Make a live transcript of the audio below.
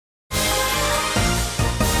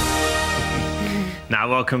Now,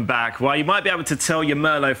 welcome back. Well, you might be able to tell your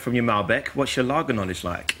Merlot from your Malbec. What's your lager knowledge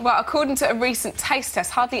like? Well, according to a recent taste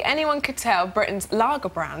test, hardly anyone could tell Britain's lager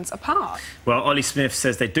brands apart. Well, Olly Smith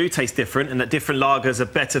says they do taste different and that different lagers are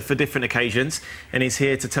better for different occasions. And he's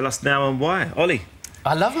here to tell us now and why. Olly.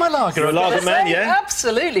 I love my lager. You're a lager man, yeah?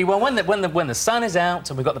 Absolutely. Well, when the sun is out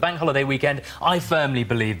and we've got the bank holiday weekend, I firmly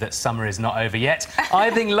believe that summer is not over yet. I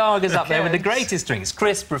think lager's up there with the greatest drinks.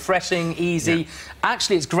 Crisp, refreshing, easy. Yeah.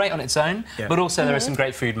 Actually, it's great on its own, but also there are some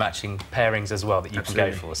great food-matching pairings as well that you can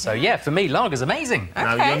go for. So, yeah, for me, lager's amazing. Okay.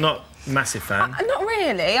 Now, you're not a massive fan. Not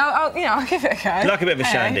really. I'll give it a go. You like a bit of a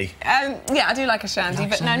shandy? Yeah, I do like a shandy,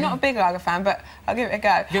 but no, not a big lager fan, but I'll give it a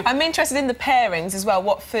go. I'm interested in the pairings as well.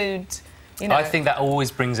 What food... You know. I think that always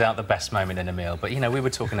brings out the best moment in a meal. But, you know, we were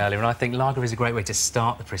talking earlier, and I think lager is a great way to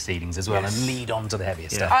start the proceedings as well and lead on to the heavier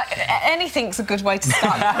stuff. Anything's a good way to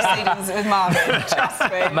start the proceedings with Marvin, trust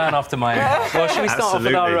me. Man after my own heart. Well, should we start off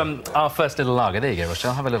with our first little lager? There you go,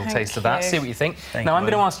 Rochelle. Have a little taste of that. See what you think. Now, I'm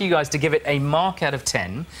going to ask you guys to give it a mark out of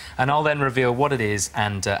 10, and I'll then reveal what it is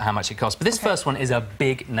and how much it costs. But this first one is a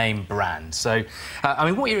big-name brand. So, I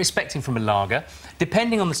mean, what you're expecting from a lager,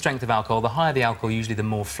 depending on the strength of alcohol, the higher the alcohol, usually the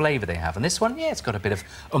more flavour they have. And this one, it's got a bit of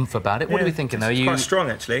oomph about it. What are we thinking, though? It's quite strong,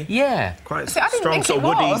 actually. Yeah. Quite strong, sort of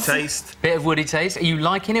woody taste. Bit of woody taste. Are you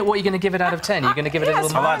liking it? What are you going to give it out of 10? Are you going to give it a little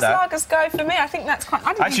mark? I like that. Lagers go for me. I think that's quite...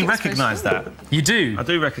 I actually recognise that. You do? I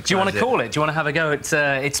do recognise it. Do you want to call it? Do you want to have a go at...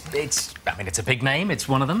 I mean, it's a big name. It's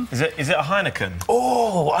one of them. Is it a Heineken?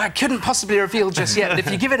 Oh, I couldn't possibly reveal just yet. But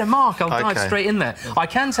if you give it a mark, I'll dive straight in there. I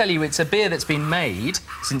can tell you it's a beer that's been made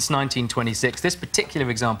since 1926. This particular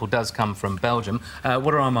example does come from Belgium.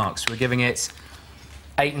 What are our marks? We're giving it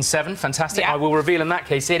 8 and 7. Fantastic. I will reveal in that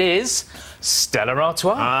case it is Stella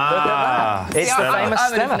Artois. It's the famous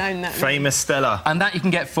Stella. Famous Stella. And that you can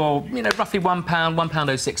get for, you know, roughly £1,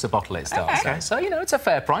 £1.06 a bottle it starts. Okay. So, you know, it's a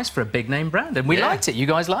fair price for a big name brand. And we liked it. You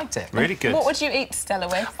guys liked it. Really good. What would you eat Stella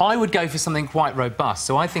with? I would go for something quite robust.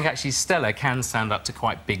 So I think actually Stella can stand up to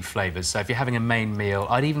quite big flavours. So if you're having a main meal,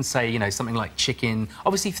 I'd even say, you know, something like chicken.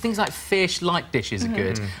 Obviously, things like fish, light dishes are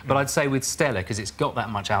good. But I'd say with Stella, because it's got that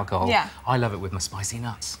much alcohol, I love it with my spicy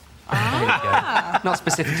nuts. There you go. Not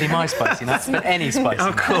specifically my spicy nuts, but any spicy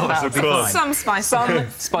nuts. Of course. Some spicy Some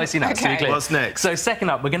spicy nuts, to be clear. What's next? So, second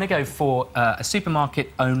up, we're going to go for a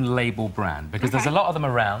supermarket-owned label brand, because there's a lot of them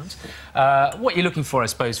around. What you're looking for, I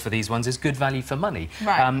suppose, for these ones is good value for money.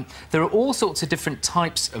 Right. There are all sorts of different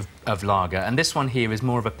types of lager, and this one here is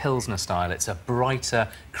more of a Pilsner style. It's a brighter,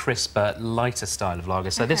 crisper, lighter style of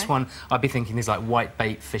lager. So this one, I'd be thinking is like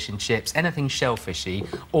white-bait fish and chips, anything shellfishy,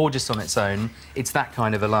 or just on its own. It's that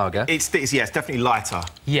kind of a lager. It's definitely lighter.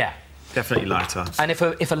 Yeah. Definitely lighter. And if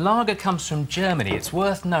a lager comes from Germany, it's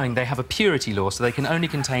worth knowing they have a purity law, so they can only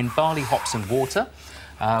contain barley, hops and water.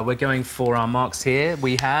 We're going for our marks here.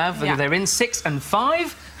 We have, they're in 6 and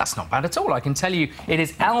 5. That's not bad at all. I can tell you it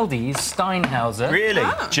is Aldi's Steinhauser. Really?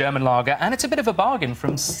 German lager, and it's a bit of a bargain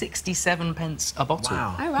from 67p a bottle.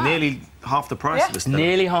 Wow. Oh, wow. Nearly half the price of the Stella.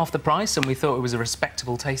 Nearly half the price, and we thought it was a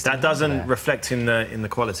respectable taste. That doesn't reflect in the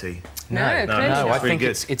quality. No, I think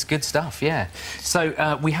it's good stuff, yeah.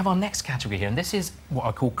 So we have our next category here, and this is what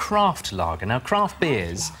I call craft lager. Now, craft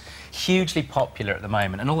beers, hugely popular at the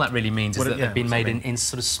moment, and all that really means is that they've been made in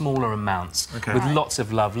sort of smaller amounts with lots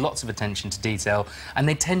of love, lots of attention to detail, and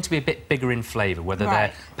they tend to be a bit bigger in flavour, whether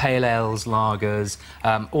they're pale ales, lagers,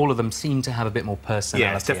 all of them seem to have a bit more personality.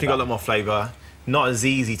 Yeah, it's definitely got a lot more flavour. Not as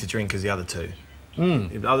easy to drink as the other two.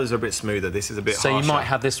 The others are a bit smoother. This is a bit harsher. So you might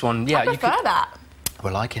have this one, I prefer that. We're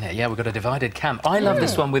liking it, yeah. We've got a divided camp. I love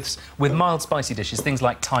this one with mild spicy dishes, things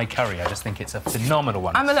like Thai curry. I just think it's a phenomenal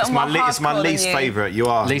one. I'm a little more It's my least favourite. You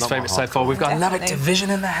are least favourite so far. We've got another division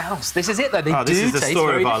in the house. This is it, though. They do this is the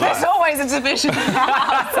story of our life. There's always a division in the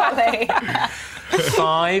house, Olly.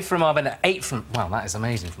 5 from Arben, 8 from... Well, that is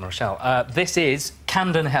amazing from Rochelle. This is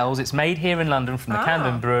Camden Hells. It's made here in London from the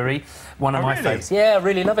Camden Brewery. One of my favourites. Yeah, I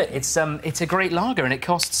really love it. It's a great lager, and it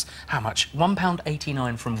costs, how much?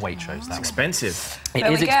 £1.89 from Waitrose. It's expensive. It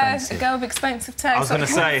is expensive. A go of expensive taste. I was going to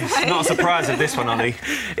say, it's not a surprise with this one, Olly.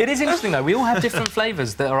 It is interesting, though. We all have different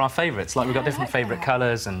flavours that are our favourites. Like, we've got different favourite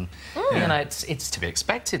colours, and, you know, it's to be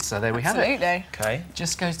expected, so there we have it. Absolutely. OK.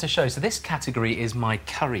 Just goes to show. So this category is my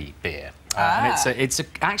curry beer. And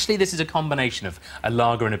actually, this is a combination of a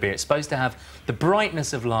lager and a beer. It's supposed to have the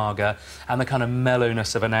brightness of lager and the kind of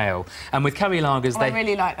mellowness of an ale. And with curry lagers, I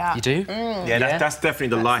really like that. You do? Yeah, that's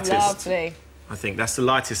definitely the lightest. Lovely. I think that's the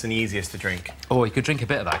lightest and easiest to drink. Oh, you could drink a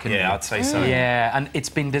bit of that, couldn't you? Yeah, I'd say so. Yeah, and it's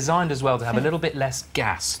been designed as well to have a little bit less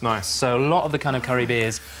gas. Nice. So a lot of the kind of curry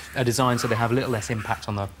beers are designed so they have a little less impact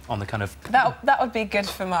on the kind of... That would be good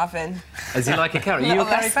for Marvin. Does he like a curry? Are you a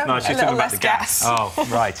curry fan? No, she's talking about the gas. Oh,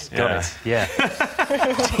 right, got it. Yeah.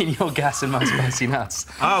 Between your gas and my spicy nuts.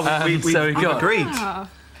 Oh, we've agreed. Oh.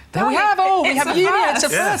 There we have. Oh, we it's have a you. first.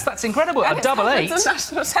 It's a first. That's incredible. A double eight. It's a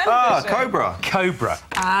national television. Ah, Cobra. Cobra.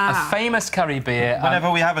 A famous curry beer.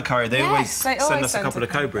 Whenever we have a curry, they always they send us a couple of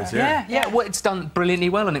Cobras. Yeah. Well, it's done brilliantly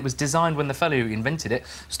well, and it was designed when the fellow who invented it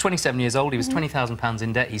was 27 years old. He was £20,000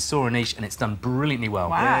 in debt. He saw a niche, and it's done brilliantly well.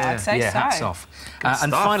 Wow, I'd say so. Hats off.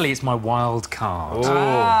 And finally, it's my wild card.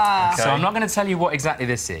 Oh, So I'm not going to tell you what exactly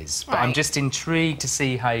this is, but I'm just intrigued to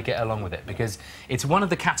see how you get along with it, because it's one of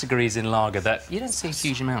the categories in lager that you don't see a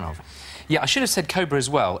huge amount of. Yeah, I should have said Cobra as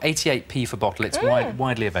well. 88p for bottle. It's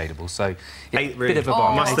widely available, so a bit of a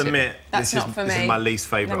bar. I must admit, this is my least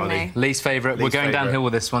favourite, Ollie. Least favourite. We're going downhill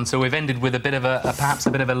with this one, so we've ended with a bit of perhaps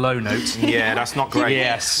a bit of a low note. Yeah, that's not great.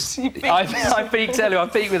 Yes. I peaked earlier. I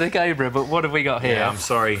peaked with a Cobra, but what have we got here? Yeah, I'm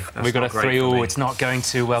sorry. We've got a 3. Oh, it's not going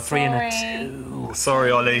too well. 3 and a 2. Sorry,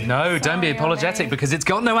 Ollie. No, don't be apologetic, because it's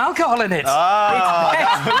got no alcohol in it. Ah,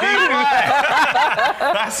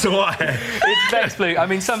 that's why. It's Beck's Blue. I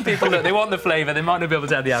mean, some people, look, they want the flavour, they might not be able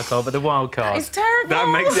to have the alcohol, but the wild card... It's terrible.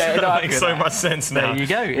 That makes so much sense now. There you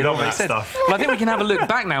go. It all makes sense. Stuff. Well, I think we can have a look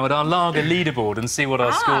back now at our lager leaderboard and see what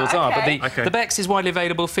our scores are. But the Beck's is widely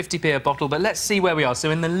available, 50p a bottle, but let's see where we are.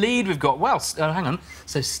 So in the lead, we've got, well, hang on.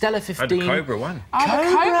 So Stella 15... Oh, Cobra won.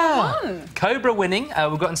 Cobra won. Cobra winning.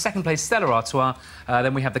 We've got in second place Stella Artois.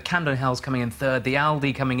 Then we have the Camden Hells coming in third, the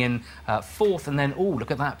Aldi coming in fourth, and then, oh,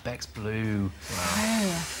 look at that, Beck's Blue.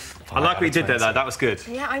 Wow. I like what you did there, though. That was good.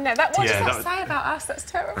 Yeah, I know. What does that say about us? That's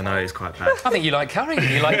terrible. I know, it's quite bad. I think you like curry.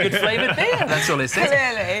 You like good flavoured beer. That's all it says.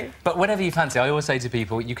 Clearly. But whatever you fancy, I always say to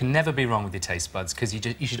people, you can never be wrong with your taste buds, because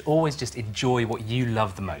you should always just enjoy what you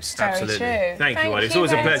love the most. Very Absolutely. True. Thank you, Ollie. It's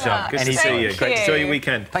always a pleasure. Good to see you. Great to enjoy your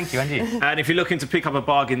weekend. Thank you, and you. And if you're looking to pick up a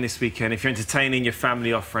bargain this weekend, if you're entertaining your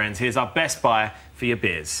family or friends, here's our best buy for your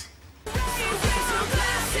beers.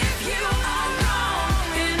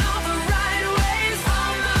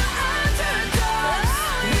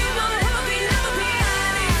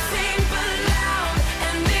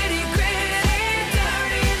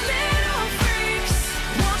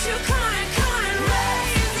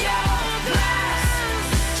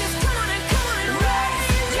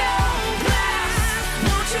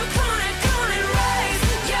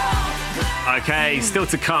 OK, still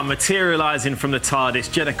to come, materialising from the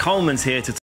TARDIS, Jenna Coleman's here to